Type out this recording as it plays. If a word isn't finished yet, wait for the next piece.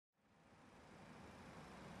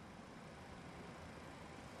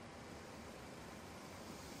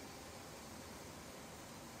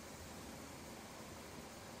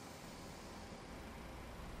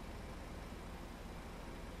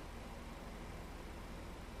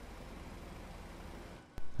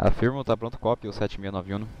Afirmo, tá pronto, copy o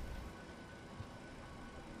 7691.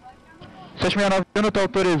 7691 está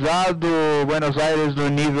autorizado, Buenos Aires no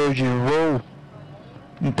nível de voo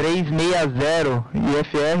em 360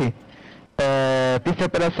 IFR. Pista de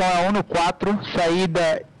operação é 1-4,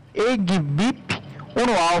 saída EGBIP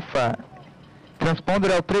 1 Alpha. Transponder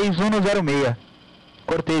é o 3106.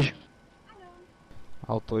 Cortejo.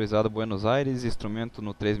 Autorizado Buenos Aires, instrumento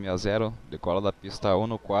no 360, decola da pista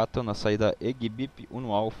 1-4 na saída EGBIP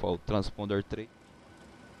 1 Alpha, o transponder 3.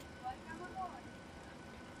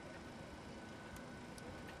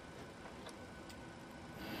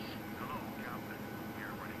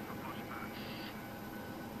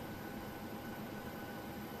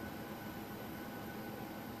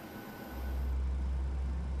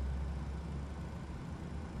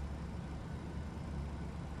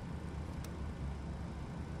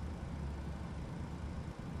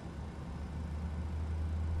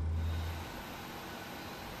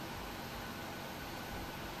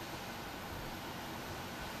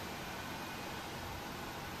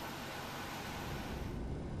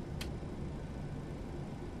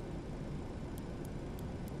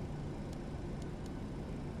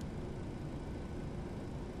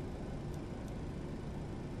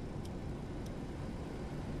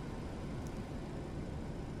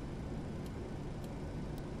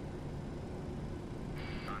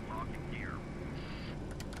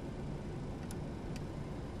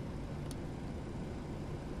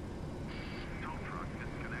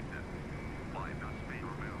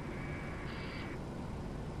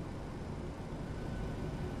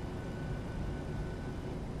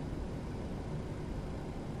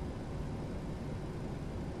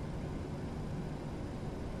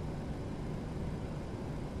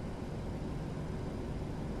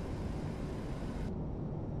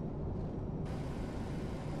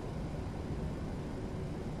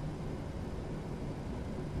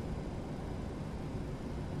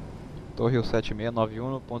 Torre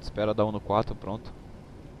 7691, ponto de espera da 1-4, pronto.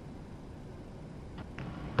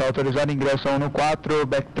 Está autorizado ingresso a 1-4,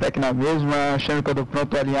 backtrack na mesma, chame quando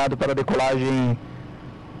pronto, alinhado para decolagem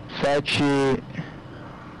 7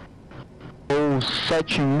 ou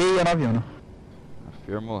 7691.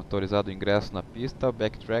 Afirmo, autorizado ingresso na pista,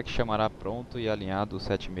 backtrack chamará pronto e alinhado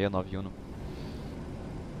 7691.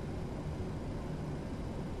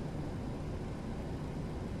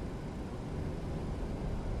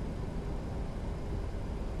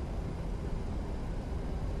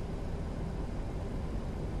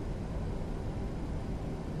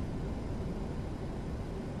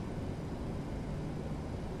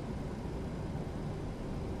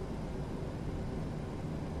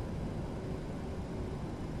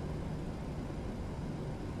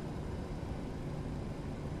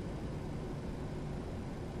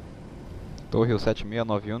 Torre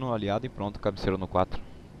 7691, aliado e pronto, cabeceiro no 4.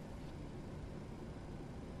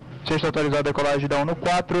 Sexta autorizado decolagem da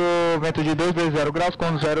 1-4, vento de 220 graus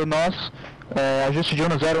com 0 nós, ajuste de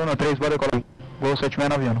 1013, bora decolagem, voo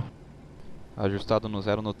 7691. Ajustado no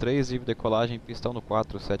 0 no 3 e decolagem pistão no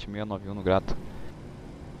 4, 7691 grato.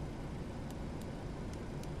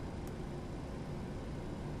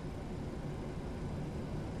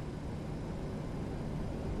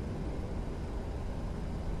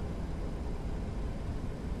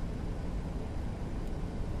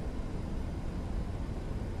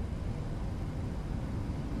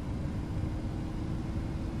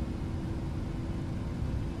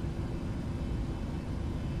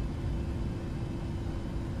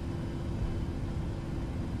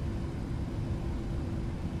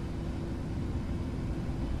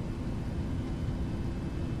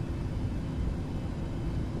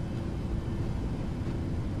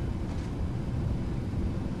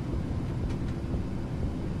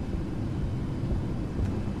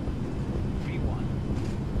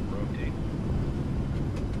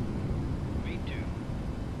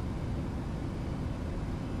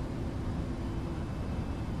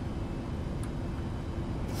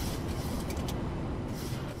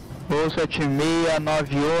 Voo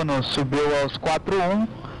 7691 subiu aos 41,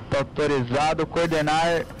 está autorizado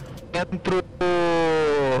coordenar dentro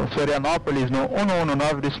do Florianópolis no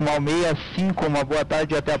 119,65. Uma boa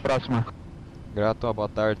tarde e até a próxima. Grato, boa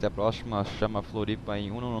tarde, até a próxima. Chama Floripa em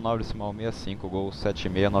 119,65, gol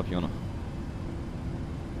 7691.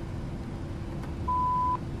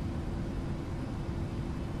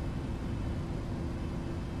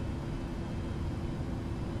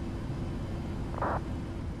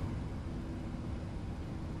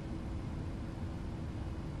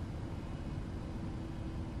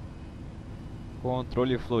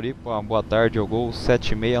 Controle Floripa, boa tarde, o gol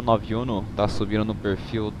 7691, tá subindo no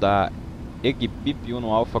perfil da EGBIP 1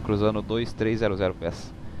 Alpha, cruzando 2300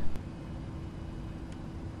 pés.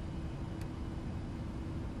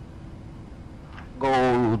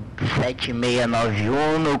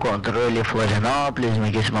 7691 no controle Florianópolis,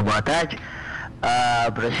 muitíssima boa tarde.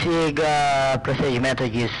 Prossiga procedimento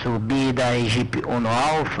de subida em Jeep 1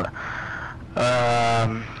 Alpha.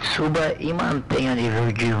 Suba e mantenha o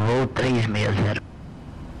nível de voo 360.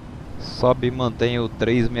 Sobe e mantém o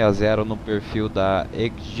 360 no perfil da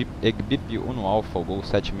EGBIP 1 Alpha, o Gol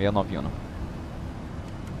 7691.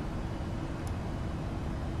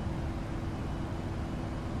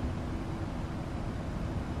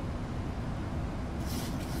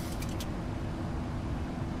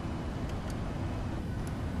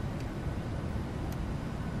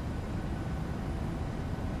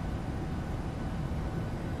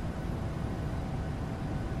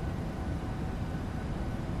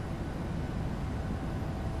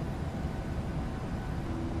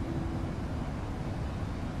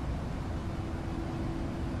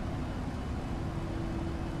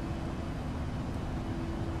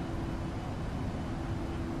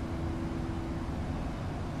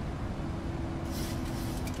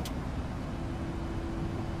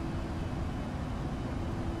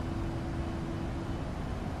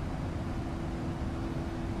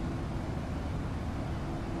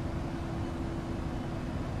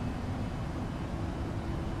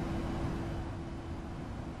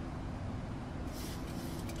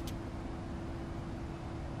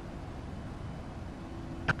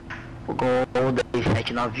 Gol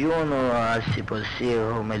 791, se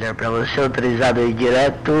possível, melhor para você, autorizado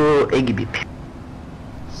direto EGBIP.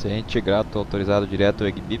 Ciente grato, autorizado direto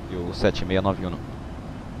EGBIP, o 7691.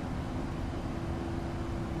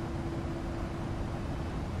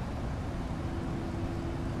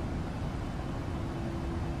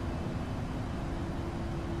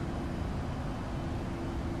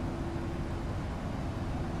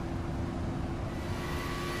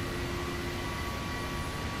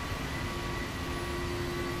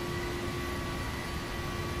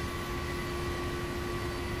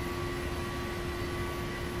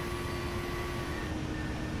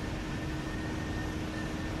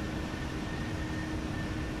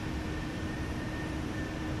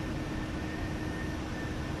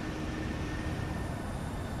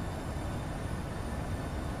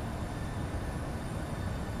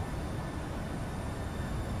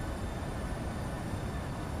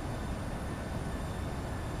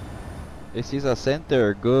 Asus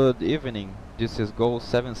Center, good evening. This is GOL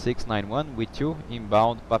 7691 with you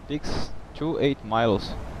inbound PAPX 28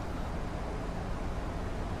 miles.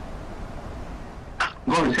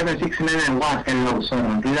 GOL 7691 hello,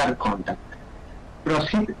 sir, radar contact.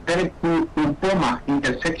 Proceed direct to Upoma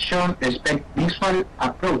intersection, expect visual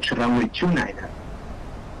approach runway 29.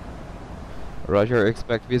 Roger,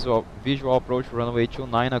 expect visual approach runway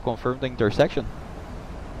 29, confirm the intersection.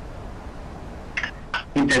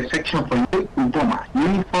 Intersection for you, Upoma,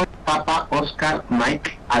 uniform Papa Oscar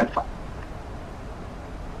Mike Alpha.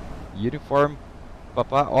 Uniform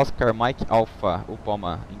Papa Oscar Mike Alpha,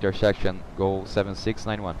 Upoma, intersection, GOL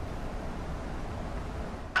 7691.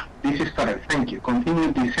 This is correct, thank you.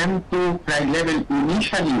 Continue descent to flight level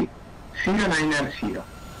initially 090.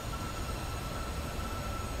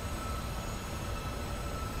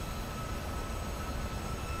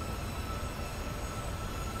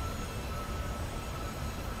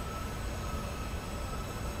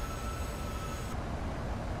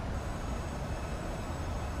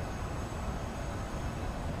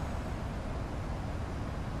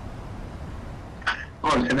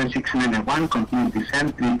 GOL 7691, continue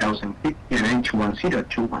descent 3000 feet, QNH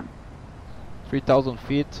 1021. 3000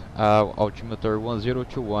 feet, altimeter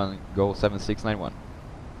 1021, GOL 7691.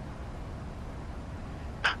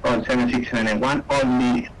 GOL 7691,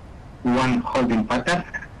 only one holding pattern,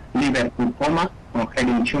 Liverpool, Poma, on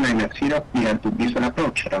heading 290, clear to visual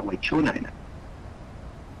approach, runway 29.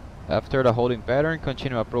 After the holding pattern,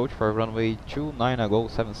 continue approach for runway 29, GOL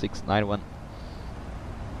 7691.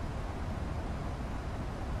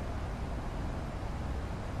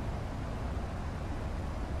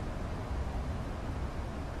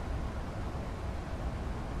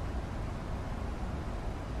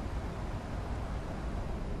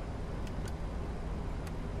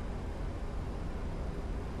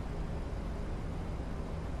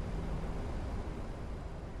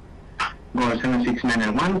 GOL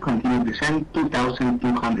 7691, continue descent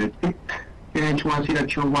 2200 feet, QNH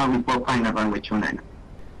 1021, report final runway 29.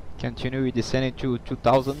 Continue descending to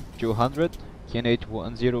 2200, QNH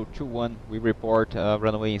 1021, we report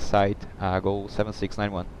runway in sight, GOL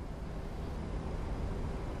 7691.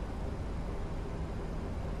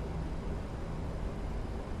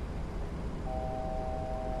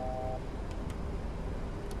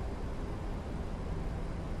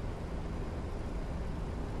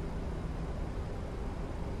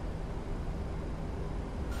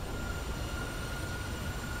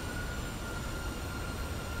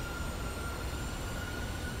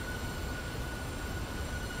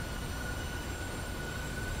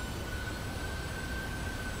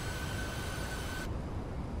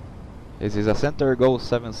 This is a center, GOL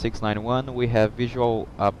 7691. We have visual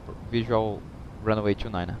runway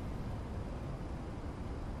 29.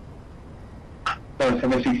 GOL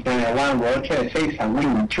 7691, Roger, 6 and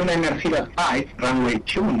wind 2905, runway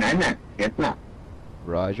 29, Vietnam.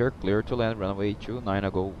 Roger, clear to land, runway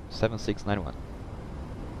 29, GOL 7691.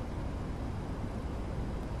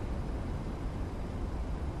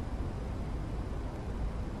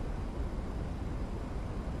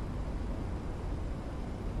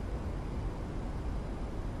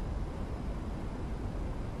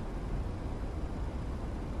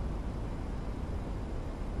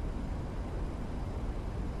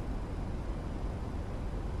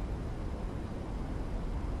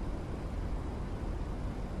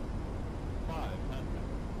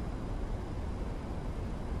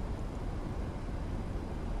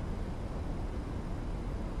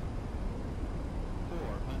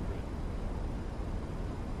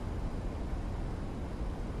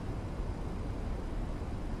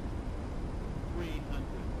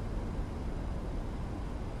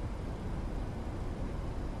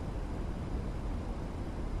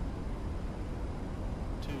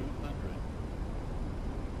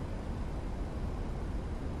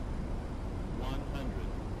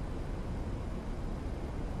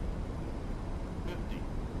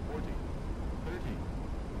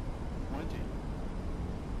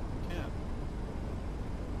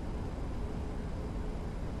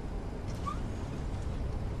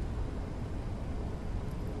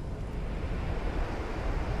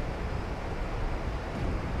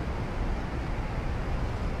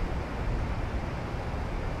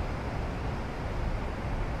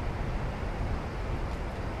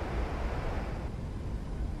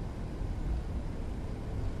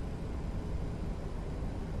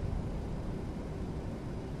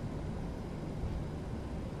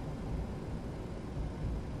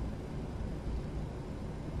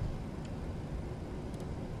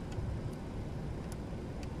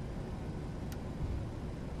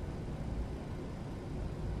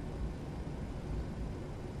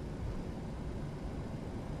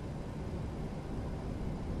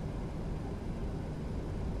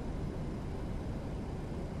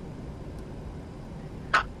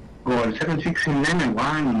 GOL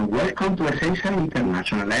 7691, welcome to SAEZ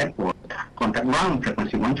International Airport. Contact ground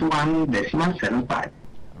frequency 121.75.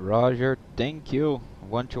 Roger, thank you.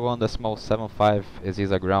 121.75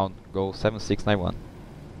 is a ground, GOL 7691.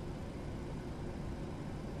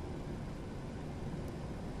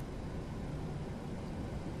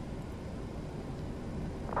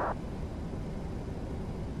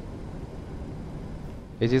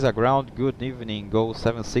 This is a ground, good evening, GOL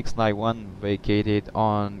 7691 vacated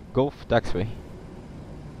on Gulf Taxiway.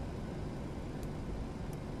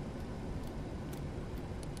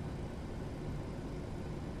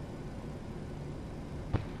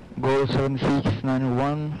 GOL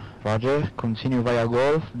 7691, Roger, continue via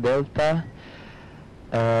Golf, Delta,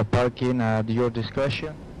 parking at your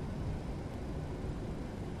discretion.